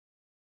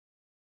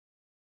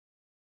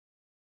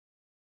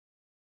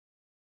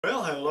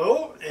Well,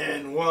 hello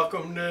and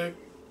welcome to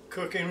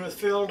Cooking with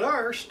Phil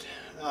Darst.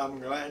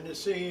 I'm glad to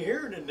see you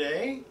here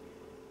today.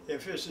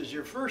 If this is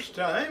your first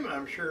time,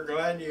 I'm sure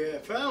glad you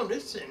found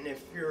us, and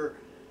if you're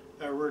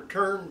a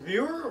return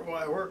viewer,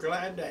 why, we're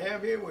glad to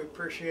have you. We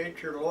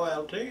appreciate your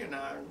loyalty, and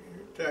I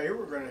tell you,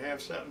 we're going to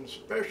have something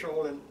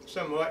special and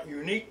somewhat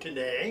unique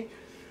today.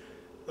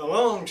 The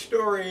long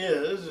story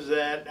is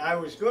that I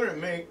was going to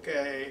make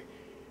a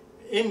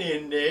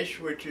Indian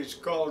dish which is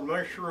called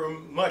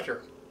mushroom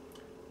mutter,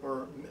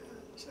 or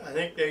I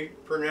think they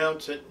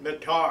pronounce it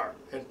meaty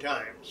at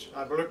times.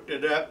 I've looked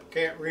it up,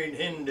 can't read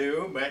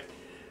Hindu, but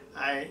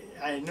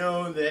I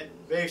know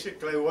that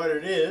basically what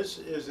it is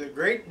a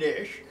great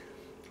dish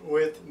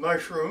with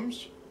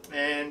mushrooms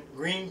and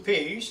green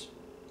peas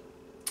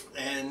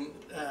and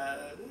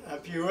a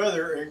few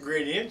other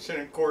ingredients,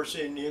 and of course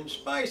Indian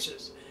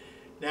spices.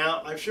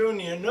 Now, I've shown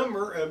you a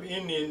number of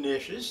Indian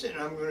dishes, and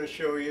I'm going to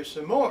show you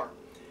some more.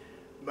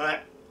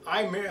 But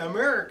I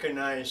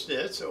Americanized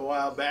this a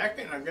while back,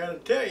 and I've got to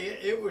tell you,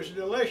 it was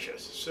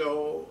delicious.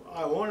 So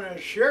I want to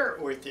share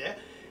it with you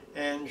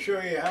and show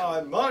you how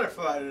I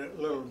modified it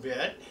a little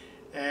bit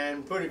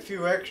and put a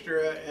few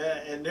extra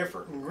and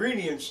different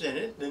ingredients in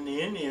it than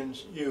the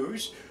Indians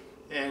use,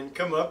 and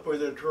come up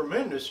with a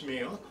tremendous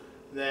meal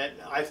that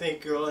I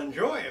think you'll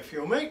enjoy if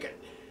you'll make it.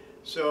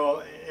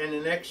 So in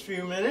the next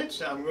few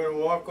minutes, I'm going to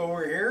walk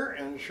over here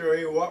and show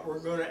you what we're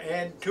going to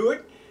add to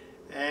it,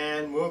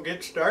 and we'll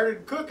get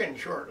started cooking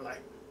shortly.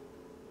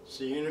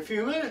 See you in a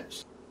few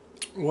minutes.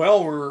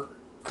 Well, we're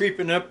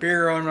creeping up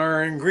here on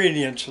our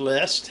ingredients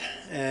list,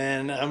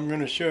 and I'm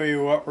going to show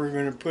you what we're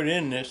going to put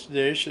in this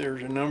dish.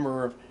 There's a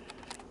number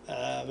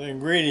of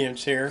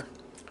ingredients here.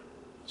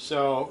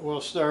 So we'll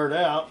start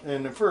out,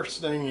 and the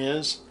first thing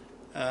is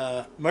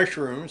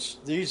mushrooms.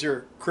 These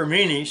are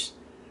creminis,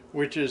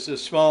 which is a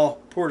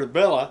small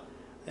portobello,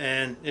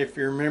 and if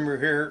you remember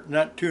here,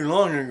 not too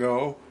long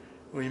ago,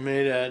 we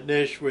made a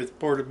dish with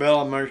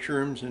portobello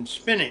mushrooms and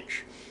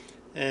spinach,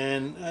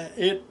 and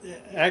it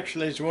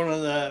actually is one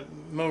of the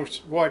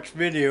most watched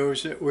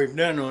videos that we've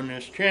done on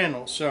this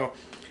channel, so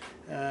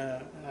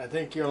I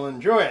think you'll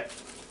enjoy it.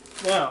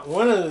 Now,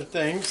 one of the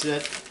things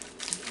that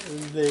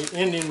the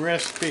Indian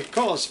recipe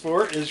calls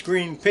for is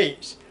green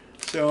peas,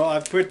 so I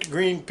put the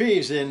green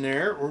peas in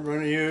there. We're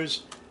going to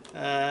use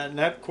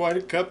not quite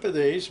a cup of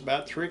these,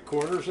 about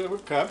 3/4 of a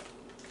cup.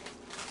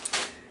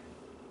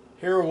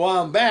 Here a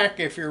while back,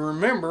 if you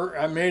remember,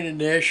 I made a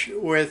dish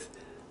with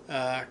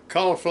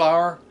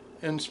cauliflower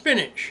and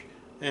spinach,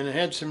 and it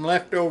had some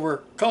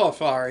leftover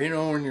cauliflower. You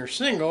know, when you're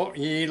single,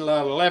 you eat a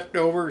lot of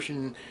leftovers,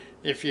 and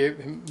if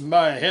you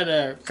buy a head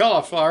of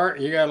cauliflower,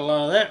 you got a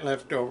lot of that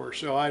left over.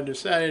 So I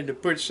decided to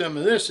put some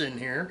of this in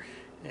here,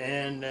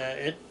 and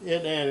it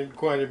added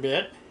quite a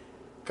bit.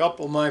 A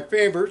couple of my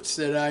favorites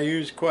that I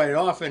use quite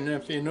often,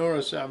 if you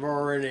notice, I've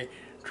already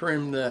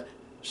trimmed the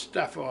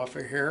stuff off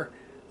of here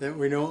that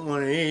we don't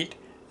want to eat.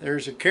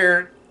 There's a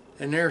carrot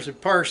and there's a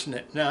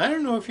parsnip. Now, I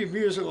don't know if you've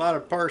used a lot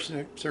of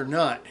parsnips or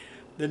not.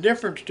 The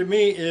difference to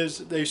me is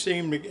they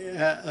seem to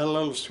get a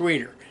little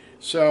sweeter.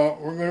 So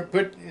we're going to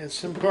put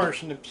some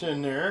parsnips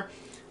in there,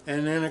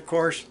 and then of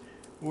course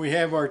we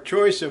have our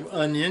choice of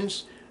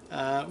onions.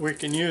 We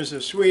can use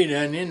a sweet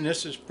onion.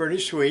 This is pretty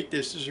sweet.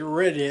 This is a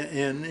red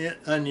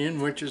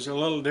onion, which is a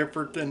little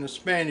different than the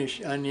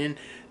Spanish onion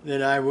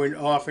that I would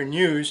often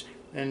use,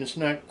 and it's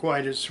not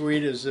quite as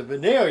sweet as the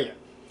Vidalia.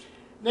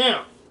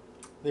 Now,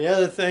 the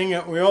other thing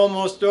that we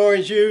almost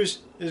always use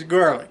is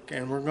garlic,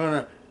 and we're going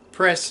to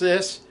press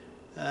this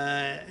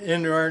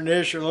into our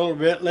dish a little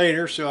bit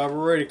later, so I've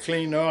already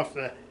cleaned off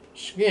the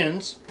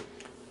skins.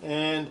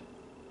 And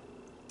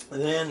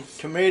then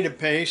tomato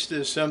paste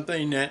is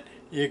something that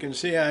you can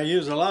see I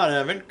use a lot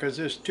of it because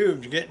this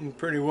tube's getting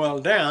pretty well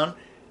down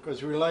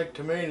because we like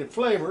tomato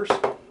flavors.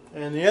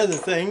 And the other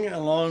thing,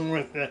 along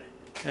with the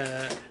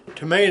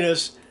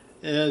tomatoes,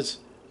 is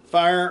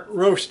fire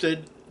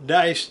roasted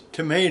diced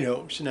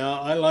tomatoes. Now,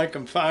 I like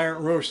them fire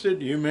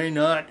roasted. You may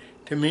not.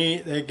 To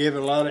me, they give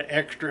a lot of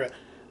extra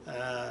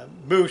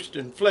boost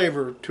and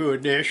flavor to a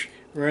dish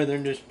rather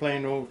than just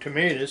plain old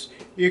tomatoes.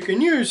 You can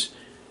use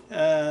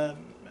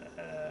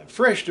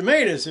fresh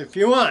tomatoes if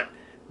you want,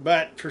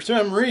 but for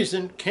some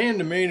reason, canned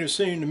tomatoes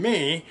seem to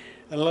me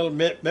a little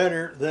bit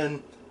better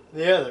than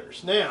the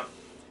others. Now,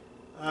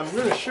 I'm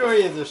going to show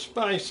you the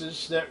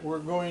spices that we're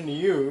going to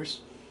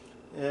use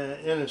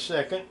in a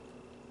second.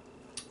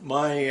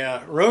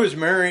 My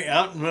rosemary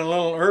out in my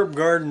little herb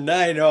garden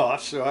died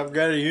off, so I've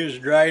got to use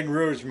dried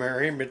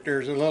rosemary, but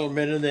there's a little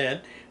bit of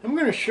that. I'm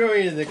going to show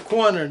you the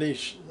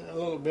quantities a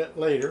little bit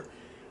later.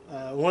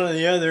 One of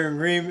the other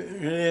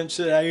ingredients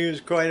that I use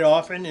quite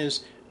often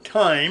is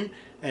thyme,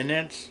 and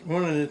that's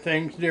one of the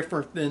things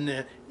different than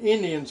the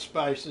Indian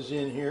spices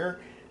in here.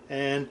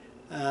 And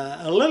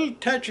a little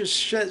touch of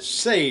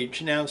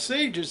sage. Now,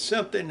 sage is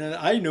something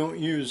that I don't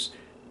use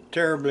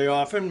terribly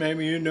often.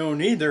 Maybe you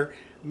don't either.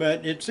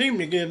 But it seemed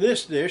to give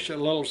this dish a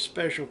little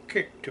special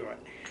kick to it.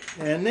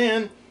 And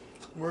then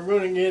we're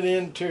going to get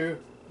into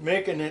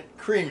making it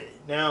creamy.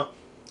 Now,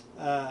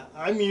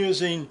 I'm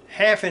using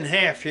half and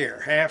half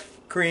here, half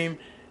cream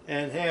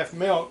and half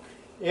milk.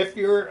 If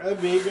you're a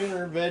vegan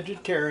or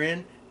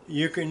vegetarian,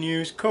 you can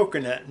use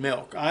coconut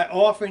milk. I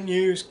often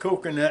use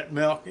coconut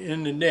milk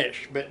in the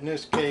dish, but in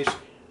this case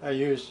I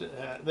use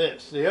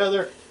this. The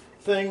other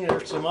thing,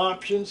 there's some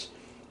options.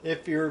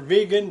 If you're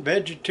vegan,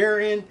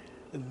 vegetarian,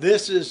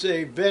 this is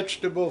a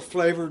vegetable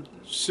flavored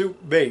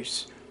soup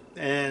base,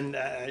 and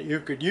you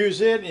could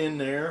use it in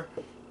there.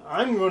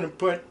 I'm going to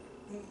put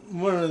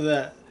one of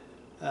the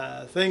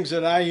things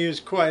that I use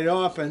quite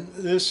often.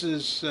 This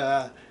is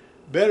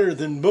better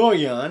than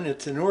bouillon.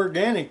 It's an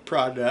organic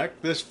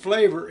product. This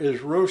flavor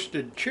is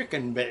roasted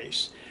chicken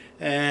base,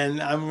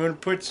 and I'm going to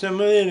put some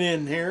of it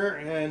in here,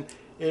 and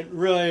it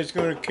really is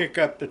going to kick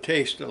up the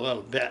taste a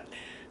little bit.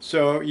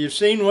 So you've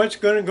seen what's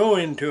going to go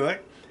into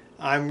it.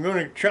 I'm going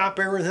to chop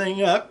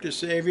everything up to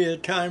save you the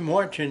time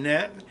watching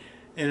that.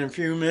 In a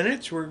few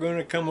minutes we're going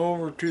to come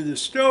over to the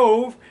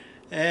stove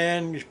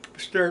and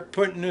start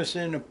putting this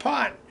in a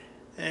pot,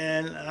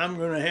 and I'm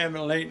going to have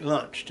a late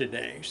lunch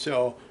today.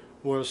 So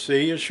we'll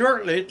see you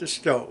shortly at the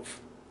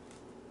stove.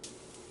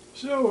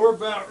 So we're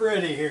about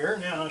ready here.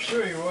 Now I'll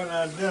show you what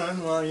I've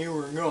done while you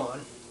were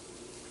gone.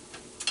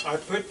 I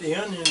put the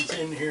onions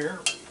in here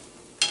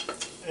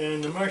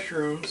and the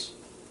mushrooms.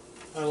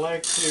 I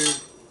like to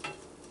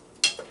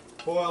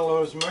boil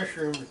those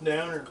mushrooms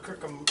down or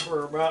cook them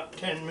for about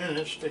 10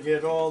 minutes to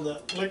get all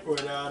the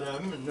liquid out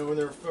of them and know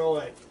they're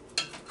fully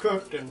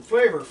cooked and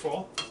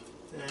flavorful.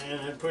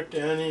 And I put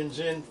the onions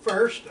in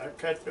first. I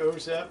cut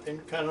those up in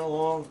kind of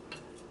long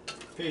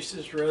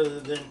pieces rather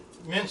than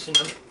mincing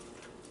them.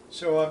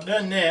 So I've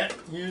done that.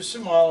 Use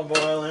some olive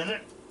oil in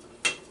it.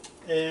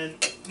 And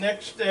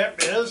next step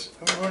is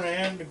I'm going to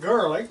add the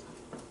garlic.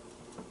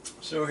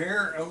 So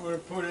here I'm going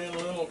to put in a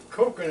little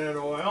coconut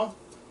oil,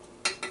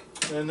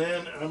 and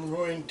then I'm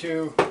going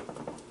to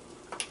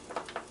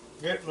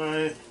get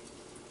my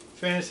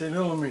fancy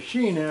little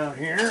machine out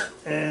here,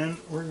 and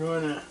we're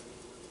going to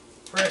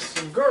press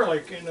some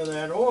garlic into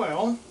that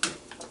oil.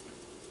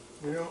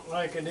 We don't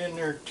like it in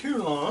there too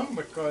long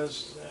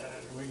because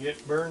we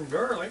get burned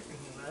garlic,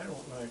 and I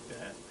don't like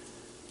that.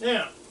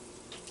 Now,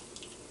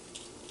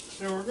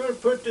 so we're going to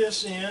put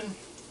this in,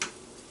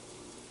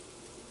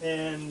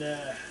 and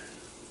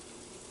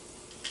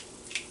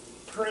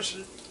press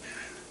it.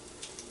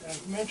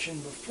 I've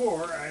mentioned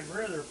before, I'd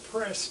rather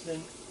press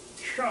than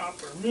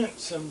chop or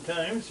mince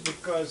sometimes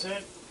because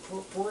that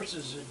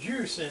forces the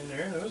juice in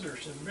there. Those are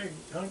some big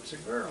hunks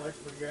of garlic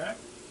we got.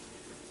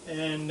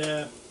 And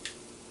let's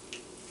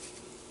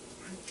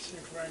see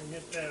if I can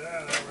get that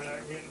out of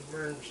without getting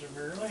burned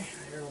severely.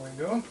 There we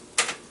go.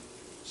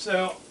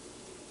 So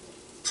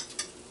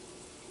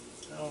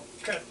I'll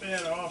cut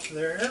that off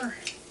there.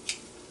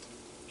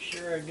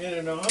 Sure I get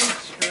it on,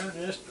 stir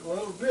just a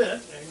little bit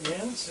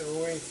again so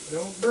we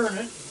don't burn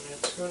it.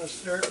 It's going to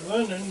start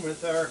blending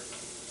with our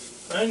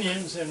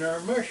onions and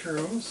our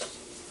mushrooms.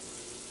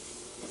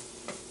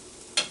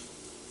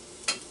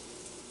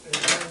 And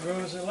there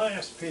goes the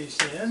last piece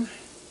in.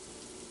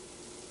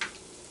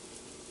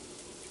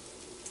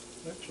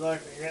 Looks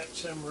like I got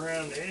some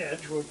around the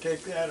edge. We'll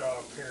take that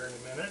off here in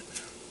a minute.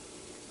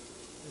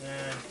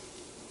 And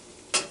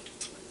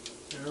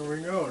there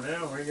we go.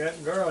 Now we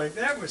got garlic.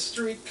 That was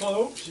 3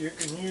 cloves. You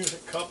can use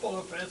a couple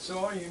if that's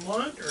all you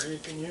want, or you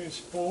can use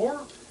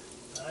 4.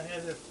 I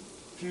had a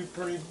few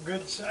pretty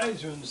good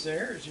sized ones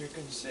there, as you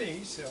can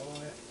see. So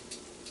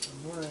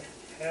I'm going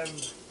to have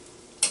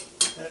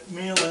that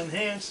meal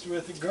enhanced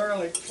with the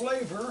garlic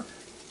flavor.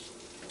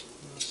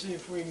 We'll see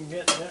if we can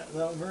get that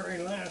the very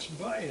last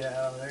bite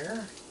out of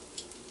there.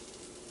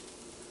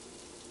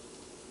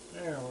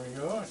 There we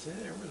go. See,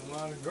 there was a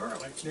lot of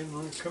garlic. Didn't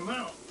want to come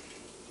out.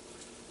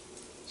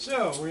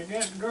 So we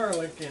got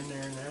garlic in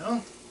there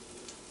now,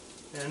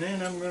 and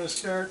then I'm going to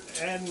start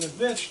adding the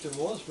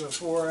vegetables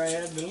before I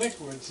add the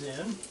liquids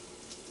in.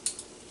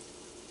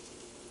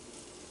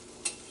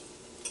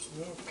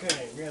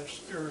 Okay, got to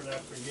stir it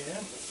up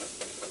again.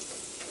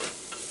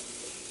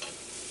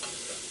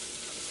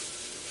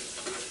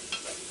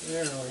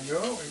 There we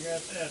go, we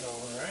got that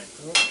all right.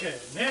 Okay,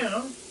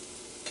 now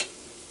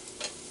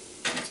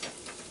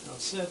I'll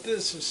set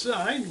this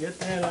aside, get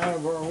that out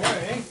of our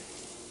way.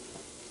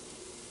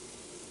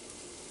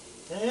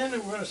 And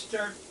I'm going to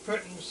start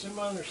putting some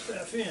other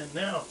stuff in.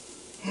 Now,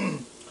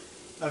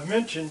 I've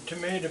mentioned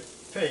tomato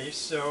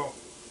paste, so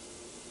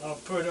I'll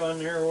put on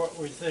there what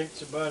we think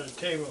is about a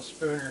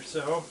tablespoon or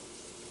so.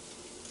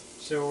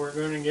 So we're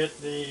going to get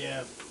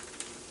the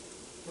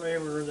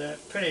flavor of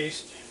that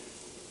paste.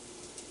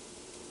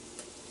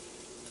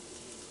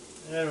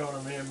 That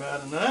ought to be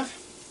about enough.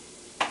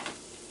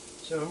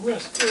 So I'm going to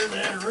stir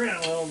that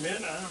around a little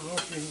bit. I don't know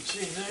if you can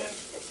see that.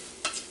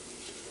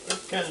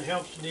 That kind of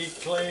helps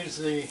deglaze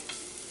the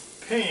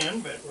pan,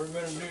 but we're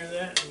going to do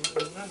that in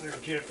another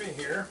jiffy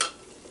here.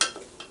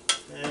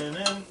 And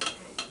then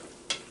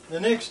the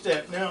next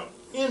step. Now,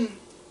 in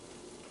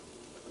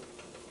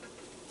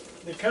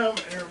the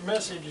comment or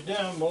message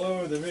down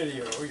below the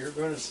video, you're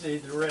going to see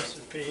the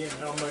recipe and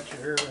how much of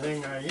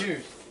everything I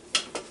use.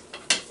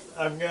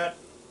 I've got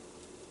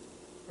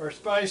our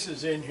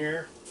spices in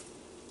here.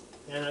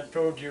 And I've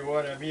told you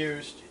what I've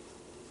used.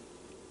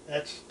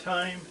 That's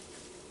thyme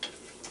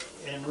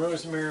and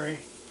rosemary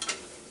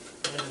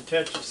and a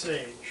touch of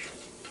sage.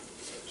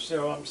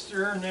 So I'm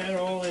stirring that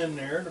all in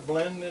there to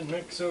blend and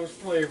mix those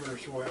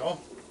flavors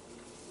well.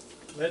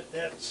 Let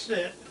that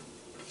sit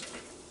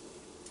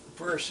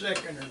for a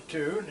second or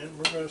two, and then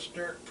we're going to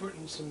start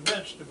putting some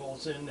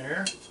vegetables in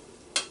there.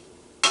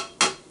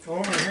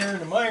 Over here in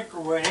the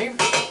microwave,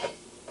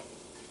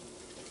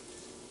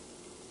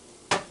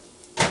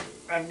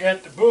 I've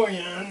got the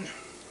bouillon.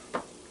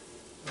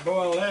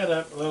 Boil that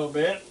up a little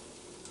bit,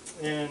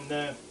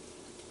 and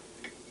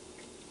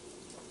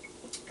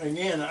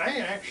again, I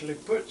actually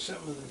put some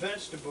of the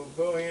vegetable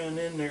bouillon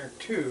in there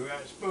too.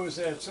 I suppose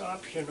that's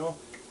optional.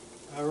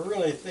 I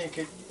really think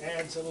it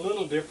adds a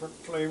little different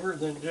flavor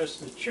than just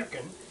the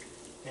chicken.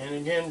 And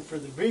again, for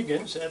the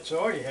vegans, that's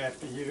all you have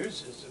to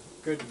use is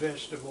a good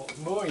vegetable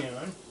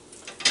bouillon.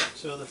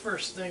 So the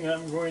first thing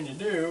I'm going to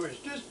do is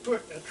just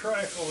put a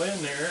trifle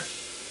in there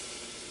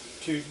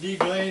to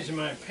deglaze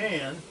my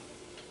pan.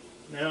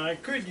 Now I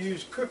could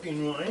use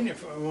cooking wine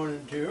if I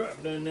wanted to.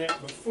 I've done that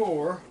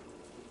before.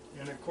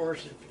 And of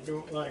course, if you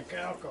don't like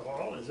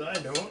alcohol, as I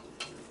don't,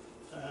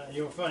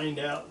 you'll find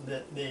out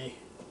that the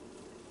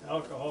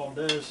alcohol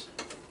does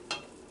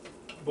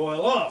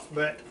boil off.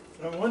 But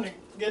I want to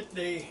get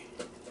the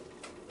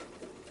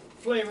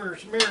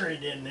flavors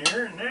married in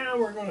there. And now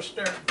we're going to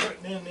start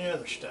putting in the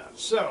other stuff.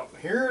 So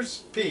here's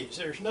peas.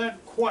 There's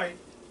not quite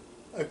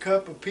a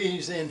cup of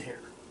peas in here.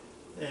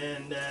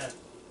 And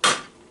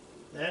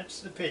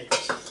that's the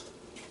peas.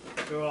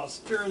 So I'll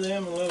stir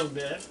them a little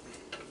bit.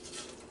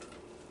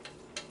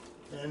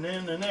 And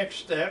then the next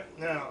step,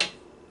 now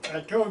I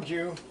told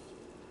you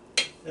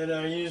that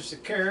I used the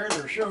carrot,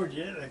 or showed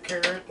you the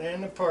carrot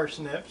and the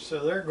parsnips,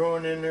 so they're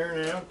going in there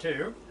now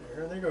too.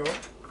 There they go.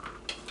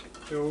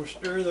 So we'll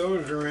stir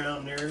those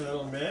around there a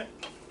little bit.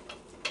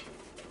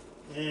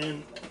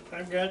 And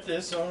I've got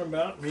this on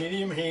about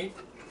medium heat.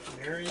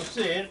 There you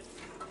see it.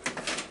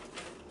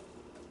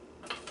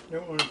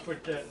 Don't want to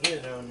put that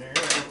lid on there. I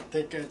don't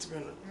think that's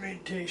going to be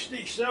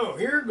tasty. So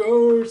here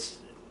goes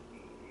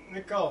the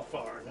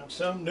cauliflower. Now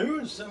some do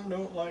and some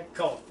don't like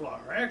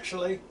cauliflower.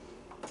 Actually,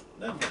 it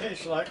doesn't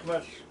taste like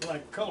much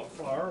like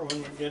cauliflower when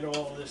you get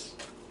all this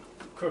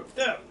cooked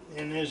up.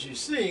 And as you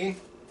see,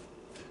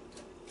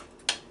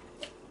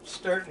 it's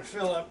starting to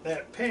fill up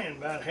that pan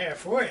about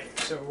halfway.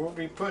 So we'll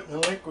be putting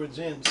the liquids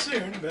in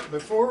soon. But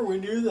before we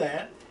do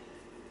that,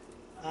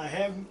 I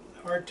have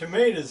our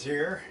tomatoes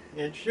here.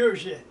 It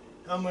shows you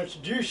how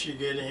much juice you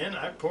get in.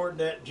 I poured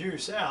that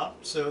juice out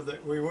so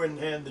that we wouldn't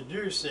have the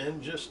juice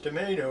in, just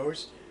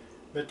tomatoes.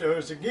 But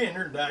those again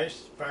are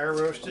diced fire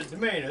roasted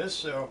tomatoes,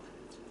 so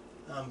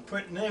I'm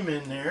putting them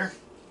in there.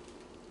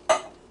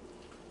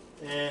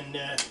 And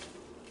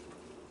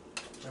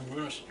I'm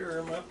going to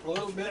stir them up a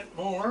little bit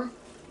more.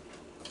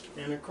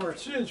 And of course,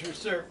 as soon as we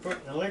start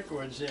putting the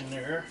liquids in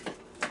there,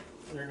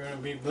 they're going to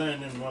be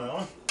blending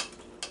well.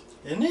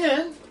 And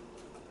then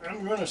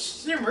I'm going to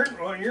simmer it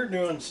while you're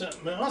doing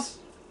something else.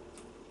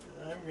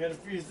 I've got a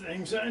few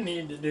things I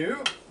need to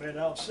do, but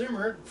I'll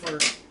simmer it for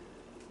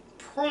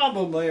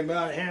probably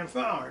about a half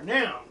hour.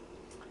 Now,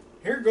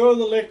 here go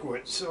the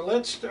liquids. So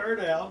let's start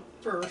out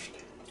first.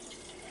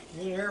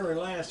 Get every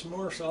last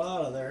morsel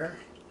out of there.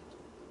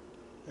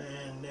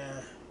 And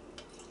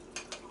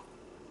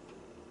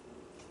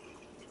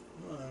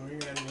we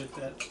got to get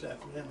that stuff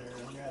in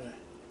there.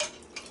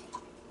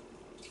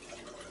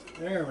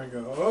 There we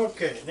go.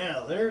 Okay,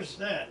 now there's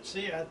that.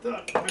 See, I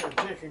thought I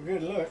better take a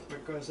good look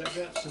because I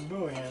got some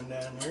bouillon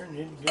down there.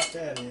 Need to get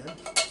that in. Might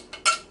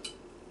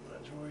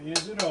as well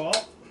use it all.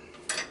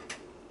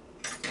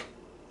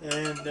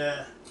 And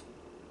let's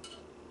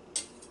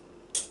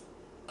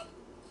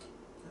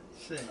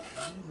see, are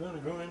you going to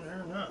go in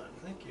there or not?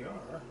 I think you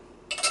are.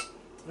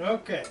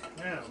 Okay,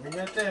 now we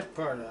got that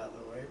part out of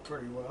the way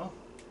pretty well.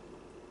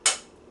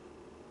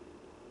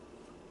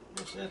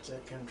 Guess that's a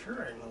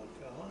contrary little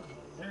fella.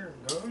 There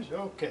it goes.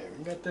 Okay,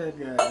 we got that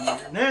guy in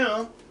there.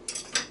 Now,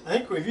 I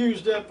think we've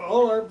used up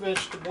all our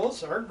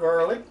vegetables, our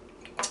garlic,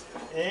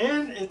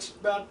 and it's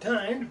about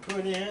time to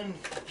put in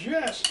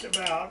just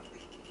about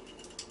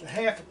a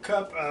half a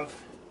cup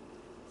of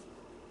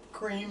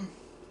cream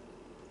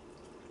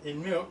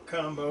and milk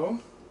combo.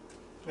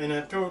 And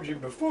I told you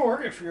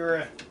before, if you're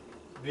a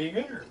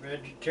vegan or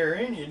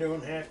vegetarian, you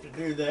don't have to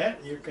do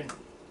that. You can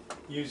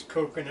use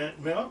coconut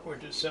milk,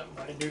 which is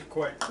something I do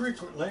quite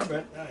frequently,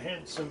 but I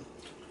had some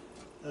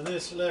of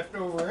this left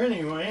over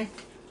anyway,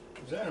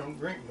 because I don't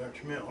drink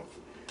much milk.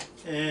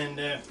 And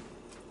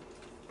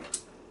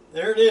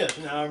there it is.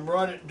 Now I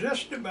brought it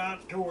just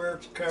about to where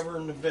it's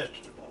covering the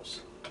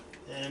vegetables.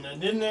 And I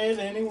didn't add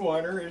any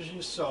water, as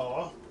you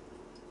saw.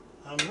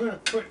 I'm going to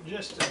put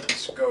just a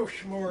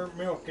skosh more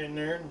milk in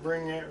there and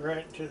bring that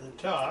right to the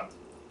top.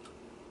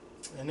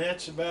 And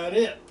that's about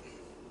it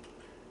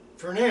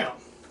for now.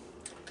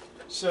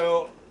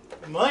 So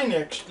my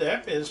next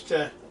step is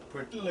to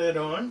put the lid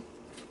on.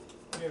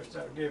 First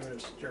I'll give it a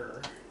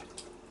stir.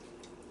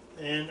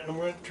 And I'm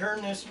going to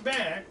turn this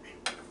back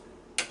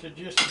to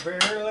just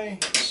barely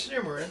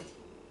simmering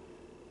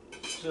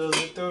so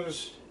that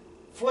those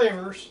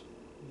flavors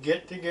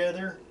get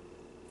together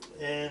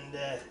and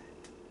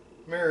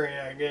marry,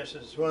 I guess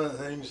is one of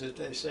the things that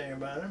they say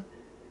about them.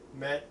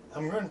 But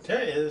I'm going to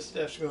tell you, this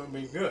stuff's going to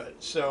be good.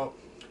 So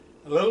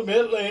a little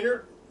bit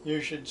later,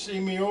 you should see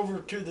me over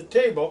to the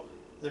table.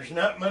 There's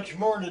not much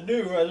more to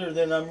do other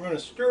than I'm going to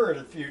stir it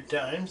a few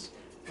times.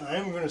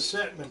 I'm going to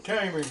set my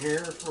timer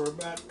here for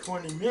about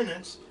 20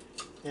 minutes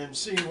and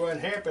see what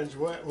happens.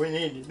 What we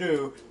need to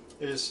do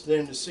is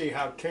then to see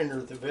how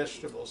tender the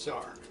vegetables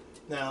are.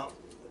 Now,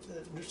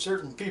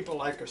 certain people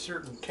like a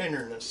certain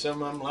tenderness.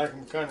 Some of them like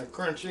them kind of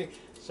crunchy,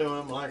 some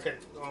of them like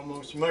it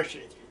almost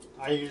mushy.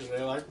 I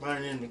usually like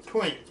mine in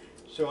between.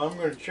 So I'm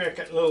going to check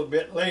it a little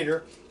bit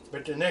later,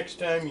 but the next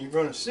time you're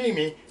going to see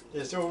me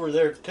is over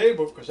there at the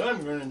table because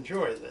I'm going to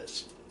enjoy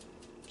this.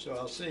 So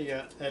I'll see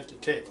you at the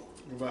table.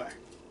 Goodbye.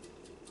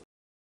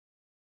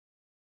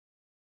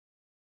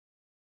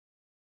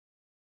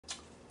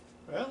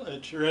 Well,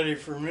 it's ready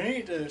for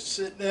me to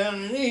sit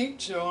down and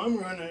eat, so I'm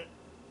going to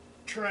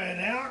try it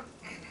out.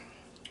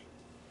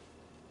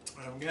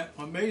 I've got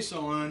my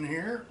basil on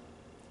here.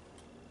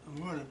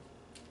 I'm going to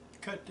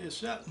cut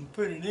this up and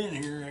put it in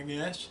here, I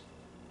guess,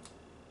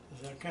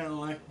 because I kind of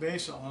like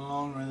basil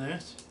along with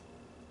this.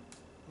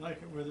 I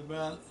like it with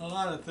about a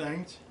lot of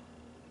things.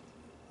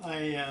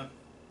 I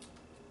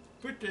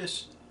put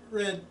this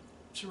red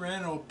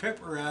serrano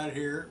pepper out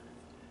here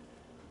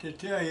to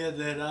tell you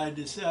that I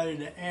decided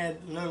to add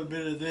a little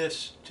bit of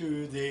this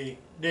to the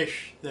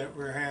dish that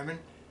we're having.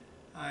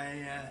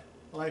 I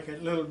like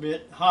it a little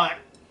bit hot,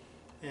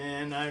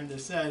 and I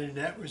decided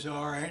that was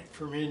alright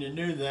for me to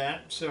do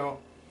that. So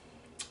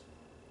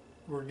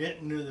we're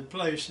getting to the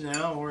place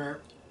now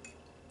where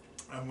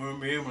I'm going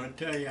to be able to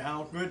tell you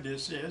how good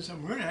this is.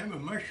 I'm going to have a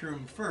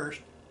mushroom first.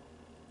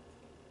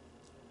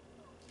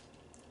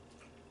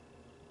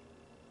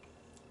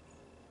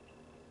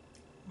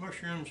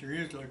 Mushrooms are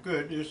usually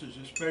good. This is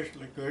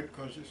especially good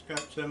because it's got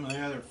some of the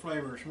other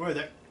flavors with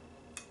it.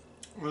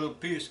 A little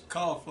piece of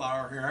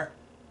cauliflower here.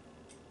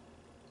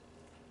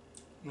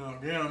 Now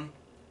again,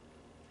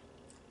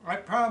 I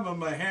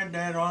probably had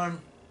that on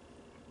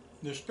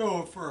the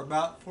stove for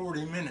about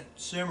 40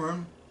 minutes,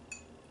 simmering,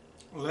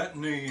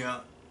 letting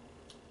the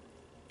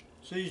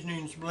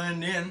seasonings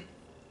blend in,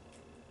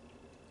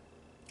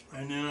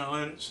 and then I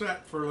let it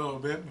set for a little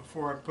bit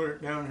before I put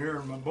it down here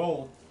in my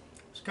bowl.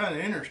 It's kind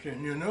of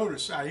interesting. You'll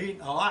notice I eat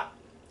a lot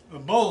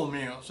of bowl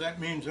meals.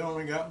 That means I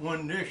only got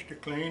one dish to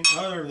clean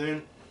other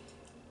than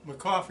my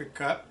coffee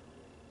cup.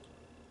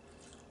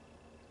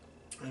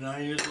 And I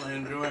usually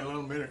enjoy a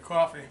little bit of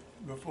coffee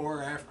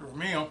before or after a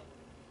meal.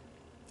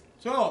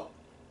 So,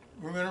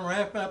 we're going to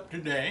wrap up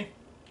today.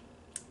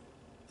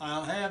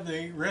 I'll have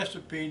the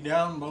recipe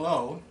down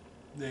below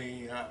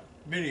the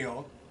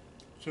video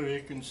so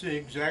you can see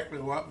exactly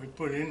what we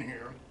put in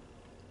here.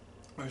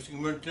 I was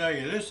going to tell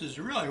you, this is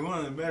really one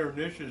of the better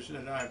dishes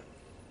that I've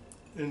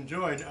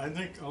enjoyed. I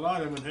think a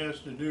lot of it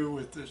has to do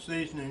with the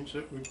seasonings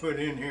that we put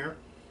in here.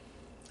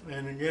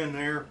 And again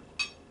there,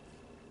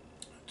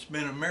 it's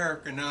been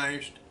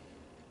Americanized.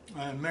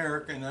 I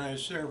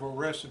Americanized several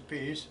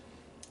recipes,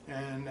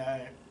 and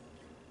I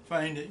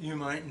find that you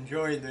might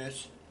enjoy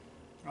this.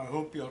 I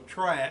hope you'll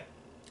try it.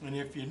 And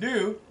if you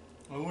do,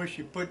 I wish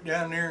you put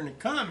down there in the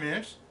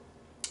comments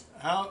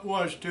how it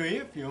was to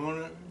you. If you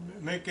want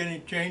to make any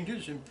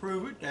changes,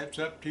 improve it, that's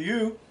up to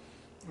you.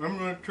 I'm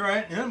going to try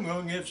it, and I'm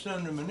going to give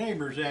some to my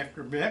neighbors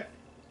after a bit.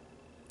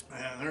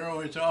 They're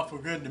always awful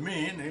good to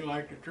me, and they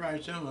like to try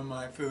some of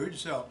my food,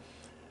 so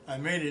I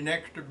made an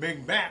extra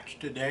big batch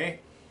today,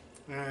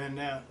 and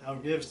I'll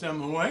give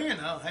some away, and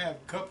I'll have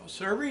a couple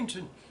servings,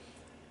 and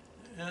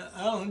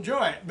I'll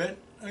enjoy it. But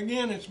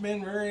again, it's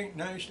been very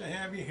nice to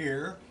have you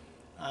here.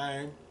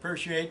 I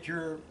appreciate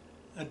your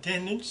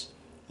attendance.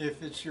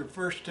 If it's your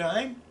first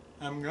time,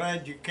 I'm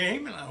glad you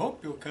came, and I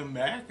hope you'll come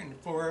back. And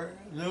for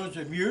those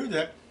of you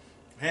that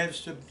have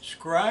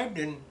subscribed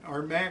and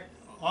are back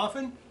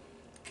often,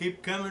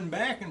 keep coming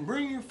back and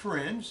bring your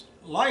friends.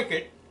 Like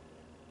it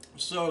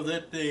so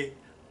that the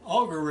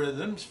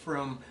algorithms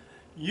from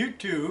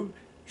YouTube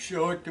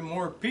show it to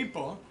more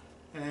people,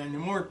 and the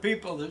more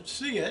people that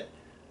see it,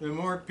 the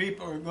more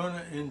people are going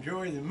to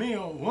enjoy the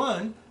meal,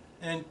 one,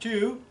 and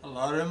two, a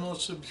lot of them will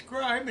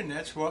subscribe, and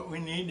that's what we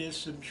need is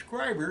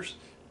subscribers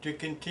to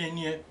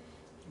continue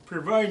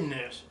providing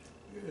this.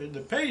 The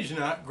pay's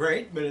not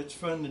great, but it's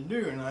fun to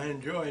do, and I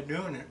enjoy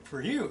doing it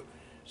for you.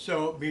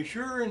 So be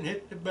sure and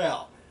hit the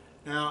bell.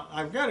 Now,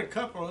 I've got a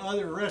couple of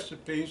other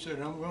recipes that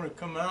I'm going to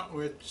come out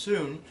with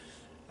soon,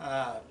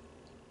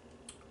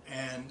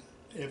 and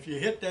if you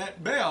hit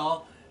that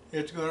bell,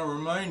 it's going to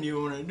remind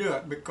you when I do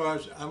it,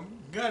 because I've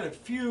got a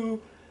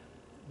few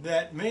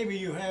that maybe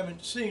you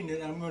haven't seen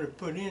that I'm going to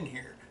put in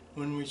here.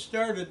 When we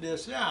started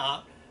this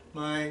out,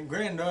 my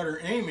granddaughter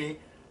Amy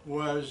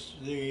was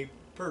the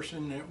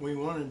person that we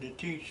wanted to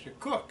teach to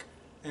cook,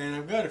 and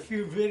I've got a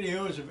few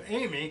videos of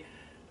Amy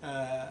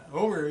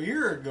over a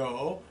year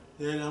ago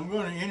that I'm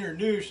going to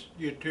introduce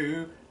you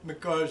to,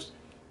 because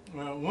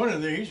one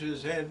of these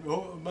has had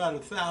about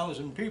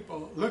 1,000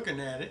 people looking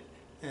at it,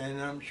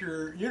 and I'm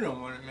sure you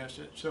don't want to miss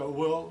it. So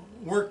we'll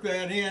work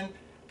that in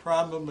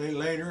probably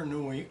later in the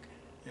week,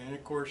 and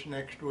of course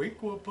next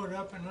week we'll put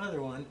up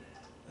another one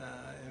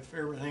if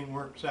everything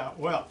works out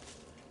well.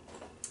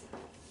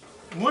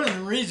 One of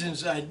the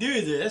reasons I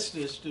do this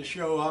is to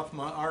show off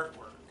my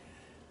artwork.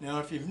 Now,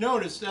 if you've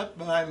noticed up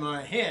by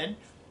my head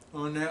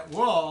on that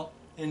wall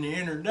in the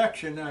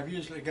introduction, I've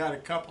usually got a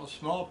couple of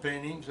small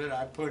paintings that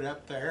I put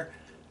up there,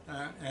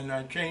 and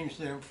I change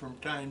them from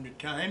time to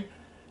time.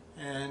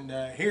 And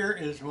here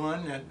is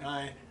one that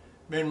I've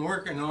been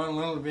working on a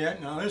little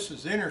bit. Now, this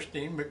is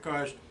interesting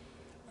because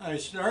I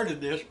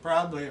started this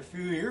probably a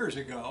few years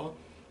ago,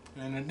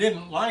 and I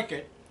didn't like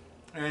it,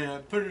 and I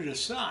put it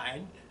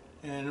aside,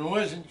 and I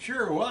wasn't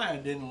sure why I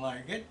didn't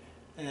like it,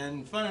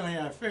 and finally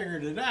I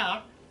figured it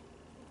out.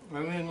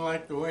 I didn't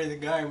like the way the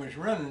guy was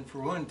running, for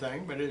one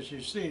thing, but as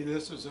you see,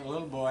 this is a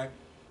little boy,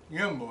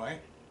 young boy,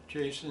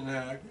 chasing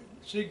a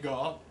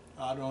seagull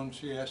out on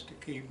Siesta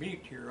Key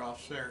Beach here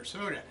off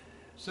Sarasota.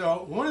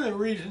 So one of the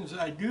reasons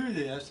I do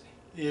this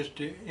is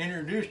to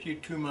introduce you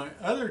to my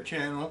other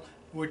channel,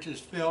 which is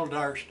Phil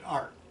Darst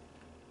Art.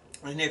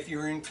 And if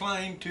you're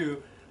inclined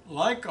to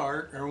like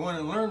art or want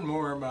to learn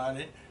more about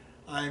it,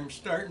 I'm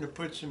starting to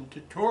put some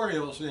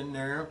tutorials in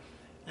there,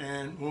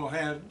 and we'll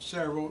have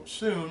several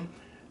soon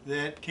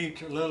that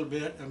teach a little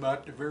bit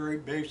about the very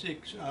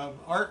basics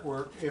of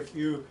artwork if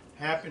you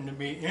happen to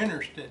be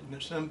interested.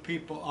 And some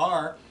people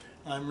are.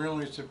 I'm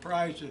really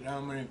surprised at how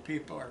many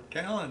people are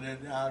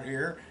talented out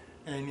here,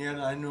 and yet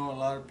I know a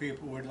lot of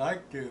people would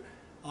like to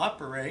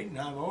operate, and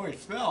I've always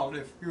felt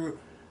if you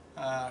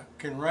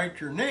can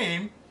write your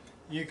name,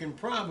 you can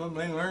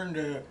probably learn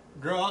to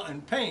draw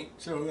and paint.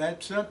 So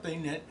that's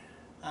something that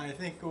I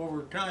think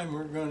over time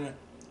we're going to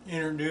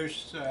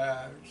introduce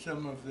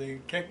some of the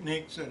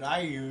techniques that I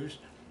use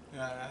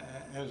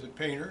as a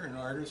painter and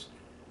artist,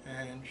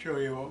 and show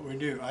you what we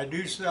do. I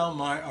do sell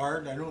my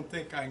art. I don't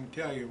think I can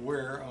tell you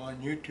where on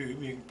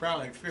YouTube. You can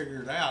probably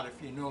figure it out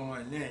if you know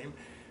my name,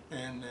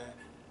 and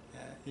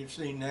you've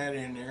seen that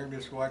in there.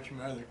 Just watch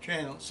my other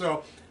channel.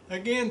 So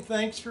again,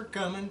 thanks for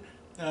coming.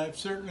 I've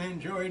certainly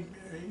enjoyed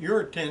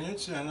your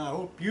attendance, and I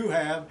hope you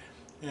have,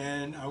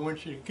 and I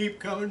want you to keep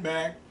coming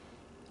back.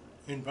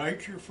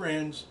 Invite your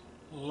friends,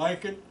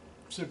 like it,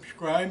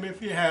 subscribe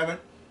if you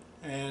haven't,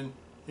 and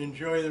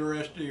enjoy the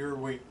rest of your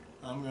week.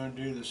 I'm going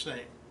to do the same.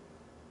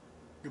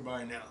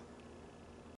 Goodbye now.